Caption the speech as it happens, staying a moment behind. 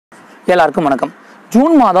எல்லாருக்கும் வணக்கம்.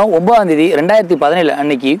 ஜூன் மாதம் 9ஆம் தேதி 2017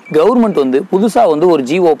 அன்னைக்கு கவர்மெண்ட் புதுசா ஒரு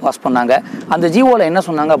ஜிஓ பாஸ் பண்ணாங்க. அந்த ஜிஓல என்ன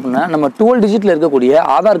சொன்னாங்க அப்படின்னா, நம்ம 12 டிஜிட்ல இருக்கக்கூடிய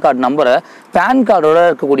ஆதார் கார்டு நம்பரை பேன் கார்டோட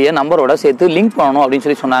இருக்கக்கூடிய நம்பரோட சேர்த்து லிங்க் பண்ணணும்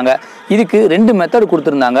அப்படின்னு சொன்னாங்க. இதுக்கு 2 மெத்தட்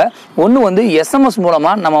கொடுத்திருந்தாங்க. ஒன்னு SMS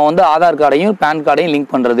மூலமா நம்ம ஆதார் கார்டையும் பேன் கார்டையும்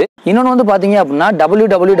லிங்க் பண்றது. இன்னொன்னு பாத்தீங்க அப்படின்னா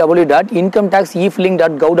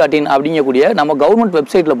www.incometaxefilling.gov.in அப்படிங்கக்கூடிய நம்ம கவர்மெண்ட்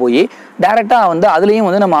வெப்சைட்ல போய் டைரக்டா அதுலயும்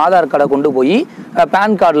நம்ம ஆதார் கார்டை கொண்டு போய்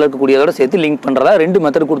பேன் கார்டுல இருக்கக்கூடியதோட சேர்த்து லிங்க் பண்றதா 2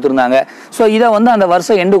 மெத்தட் கொடுத்திருந்தாங்க. ஸோ இதை அந்த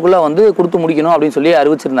வருஷம் எண்டுக்குள்ள கொடுத்து முடிக்கணும் அப்படின்னு சொல்லி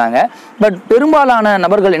அறிவிச்சிருந்தாங்க. பட் பெரும்பாலான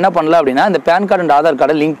நபர்கள் என்ன பண்ணல அப்படின்னா, இந்த பேன் கார்டு அண்ட் ஆதார்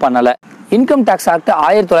கார்டை லிங்க் பண்ணல. Income tax act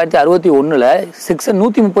 1961 section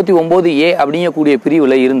 139A அப்படிங்கக்கூடிய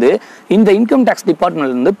பிரிவுல இருந்து இந்த இன்கம் டாக்ஸ்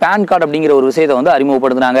டிபார்ட்மெண்ட்ல இருந்து பேன் கார்டு அப்படிங்கிற ஒரு விஷயத்தை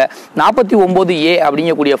அறிமுகப்படுத்தினாங்க. 49A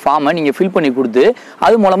அப்படிங்கக்கூடிய ஃபார்மை நீங்க ஃபில் பண்ணி கொடுத்து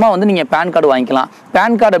அது மூலமா நீங்க பேன் கார்டு வாங்கிக்கலாம்.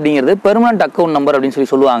 பேன் கார்டு அப்படிங்கிறது பெர்மனன்ட் அக்கௌண்ட் நம்பர் அப்படின்னு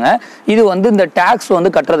சொல்லுவாங்க. இது இந்த டாக்ஸ்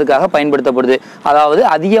கட்டுறதுக்காக பயன்படுத்தப்படுது. அதாவது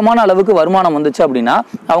அதிகமான அளவுக்கு வருமானம் வந்துச்சு அப்படின்னா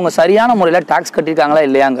அவங்க சரியான முறையில் டாக்ஸ் கட்டிருக்காங்களா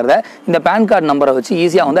இல்லையாங்கிறத இந்த பேன் கார்டு நம்பரை வச்சு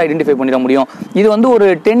ஈஸியா ஐடென்டிஃபை பண்ணிட முடியும். இது ஒரு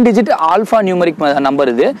 10 டிஜிட் ஆல்பா நியூமரிக் நம்பர்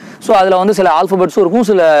இது. ஸோ அதில் சில ஆல்பபெட்ஸும் இருக்கும்,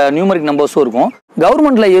 சில நியூமரிக் நம்பர்ஸும் இருக்கும்.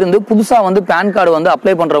 கவர்மெண்ட்ல இருந்து புதுசா பேன் கார்டு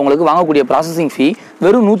அப்ளை பண்றவங்களுக்கு வாங்கக்கூடிய ப்ராசஸிங் ஃபீ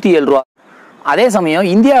வெறும் 107 ரூபா. அதே சமயம்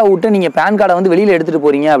இந்தியாவை விட்டு நீங்க பேன் கார்டை வெளியில எடுத்துட்டு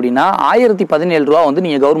போறீங்க அப்படின்னா 1017 ரூபா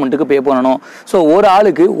நீங்க கவர்மெண்ட்டுக்கு பே பண்ணணும். ஸோ ஒரு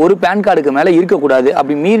ஆளுக்கு ஒரு பேன் கார்டுக்கு மேல இருக்கக்கூடாது.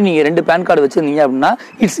 அப்படி மீறி நீங்க 2 பேன் கார்டு வச்சிருந்தீங்க அப்படின்னா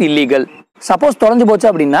இட்ஸ் இல்லீகல். சப்போஸ் தொலைஞ்சு போச்சு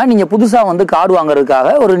அப்படின்னா நீங்க புதுசா கார்டு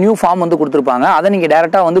வாங்குறதுக்காக ஒரு நியூ ஃபார்ம் கொடுத்துருப்பாங்க. அதை நீங்க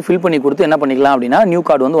டைரக்டா ஃபில் பண்ணி கொடுத்து என்ன பண்ணிக்கலாம் அப்படின்னா நியூ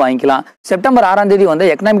கார்டு வாங்கிக்கலாம். செப்டம்பர் 6ஆம் தேதி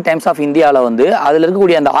எக்கனாமிக் டைம்ஸ் ஆஃப் இந்தியாவில் அதுல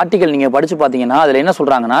இருக்கக்கூடிய அந்த ஆர்டிகல் நீங்க படிச்சு பாத்தீங்கன்னா அதுல என்ன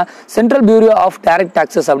சொல்றாங்கன்னா, central bureau of direct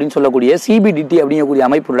taxes அப்படின்னு சொல்லக்கூடிய CBDT அப்படிங்கக்கூடிய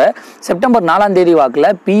அமைப்புல செப்டம்பர் 4ஆம் தேதி வாக்குல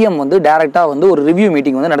PM டைரக்டா ஒரு ரிவ்யூ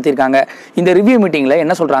மீட்டிங் நடத்திருக்காங்க. இந்த ரிவ்யூ மீட்டிங்ல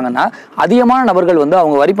என்ன சொல்றாங்கன்னா, அதிகமான நபர்கள்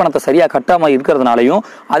அவங்க வரி பணத்தை சரியா கட்டாம இருக்கிறதுனாலையும்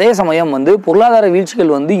அதே சமயம் பொருளாதார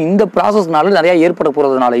வீழ்ச்சிகள் இந்த ப்ராசஸ் நிறைய ஏற்பட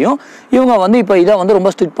போறதுனாலையும் இவங்க இப்ப இதை ரொம்ப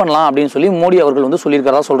ஸ்ட்ரிக்ட் பண்ணலாம் அப்படின்னு சொல்லி மோடி அவர்கள்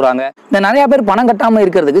சொல்லியிருக்கிறதா சொல்றாங்க. இந்த நிறைய பேர் பணம் கட்டாம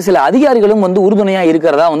இருக்கிறதுக்கு சில அதிகாரிகளும் உறுதுணையா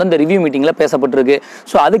இருக்கிறதா இந்த ரிவ்யூ மீட்டிங்ல பேசப்பட்டிருக்கு.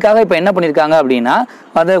 ஸோ அதுக்காக இப்ப என்ன பண்ணிருக்காங்க அப்படின்னா,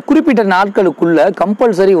 அதை குறிப்பிட்ட நாட்களுக்குள்ள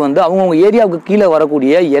கம்பல்சரி அவங்க ஏரியாவுக்கு கீழே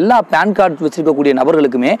வரக்கூடிய எல்லா பேன் கார்டு வச்சிருக்கக்கூடிய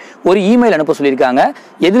நபர்களுக்குமே ஒரு இமெயில் அனுப்ப சொல்லியிருக்காங்க.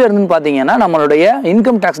 எதுல இருந்துன்னு பாத்தீங்கன்னா நம்மளுடைய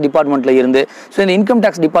இன்கம் டாக்ஸ் டிபார்ட்மெண்ட்ல இருந்து. ஸோ இந்த இன்கம்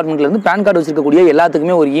டாக்ஸ் டிபார்ட்மெண்ட்ல இருந்து பேன் கார்டு வச்சிருக்கக்கூடிய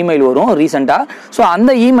எல்லாத்துக்குமே ஒரு இமெயில் வரும் ரீசெண்டா. ஸோ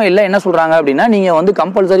அந்த இமெயில்ல என்ன சொல்றாங்க அப்படின்னா, நீங்க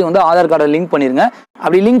கம்பல்சரி ஆதார் கார்டை லிங்க் பண்ணிருங்க.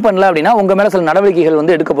 அப்படி லிங்க் பண்ணல அப்படின்னா உங்க மேல சில நடவடிக்கைகள்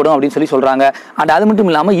எடுக்கப்படும் அப்படின்னு சொல்றாங்க. அண்ட் அது மட்டும்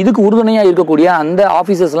இல்லாம இதுக்கு உறுதுணையா இருக்கக்கூடிய அந்த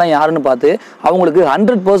ஆபீசர்ஸ் எல்லாம் யாருன்னு பார்த்து அவங்களுக்கு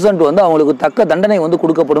 100% அவங்களுக்கு தக்க தண்டனை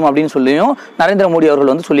கொடுக்கப்படும் அப்படின்னு சொல்லியும் நரேந்திர மோடி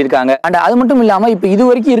அவர்கள் சொல்லியிருக்காங்க. அண்ட் அது மட்டும் இல்லாம இப்ப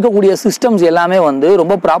இதுவரைக்கும் இருக்கக்கூடிய சிஸ்டம்ஸ் எல்லாமே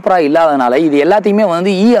ரொம்ப ப்ராப்பரா இல்லாதனால இது எல்லாத்தையுமே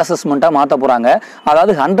அசஸ்மெண்டா மாத்த போறாங்க.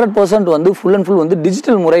 அதாவது 100% ஃபுல் அண்ட் ஃபுல்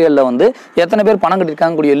டிஜிட்டல் முறைகள்ல எத்தனை பேர் பணம்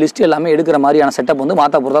கட்டிருக்காங்க கூடிய லிஸ்ட் எல்லாமே எடுக்கிற மாதிரியான செட்டப்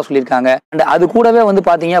மாத்த போறதா சொல்லியிருக்காங்க. அண்ட் அது கூடவே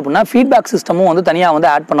பாத்தீங்க அப்படின்னா ஃபீட்பேக் சிஸ்டமும் தனியா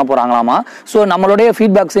ஆட் பண்ண போறாங்களாமா. சோ நம்மளுடைய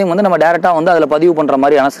ஃபீட்பேக்ஸையும் நம்ம டைரக்டா அதுல பதிவு பண்ற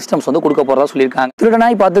மாதிரியான சிஸ்டம்ஸ் கொடுக்க போறதா சொல்லியிருக்காங்க.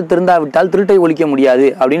 திருடனாய் பார்த்து திருந்தாவிட்டால் திருட்டை ஒழிக்க முடியாது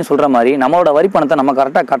அப்படின்னு சொல்ற மாதிரி நம்மளோட வரி பணத்தை நம்ம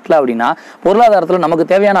கரெக்டா கட்டல அப்படின்னா பொருளாதாரத்துல நமக்கு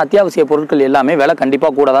தேவையான அத்தியாவசிய பொருட்கள் எல்லாமே விலை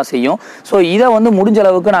கண்டிப்பா கூட தான் செய்யும். சோ இதை முடிஞ்ச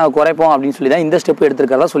அளவுக்கு நாங்க குறைப்போம் அப்படின்னு சொல்லி தான் இந்த ஸ்டெப்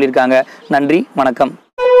எடுத்திருக்கிறதா சொல்லியிருக்காங்க. நன்றி, வணக்கம்.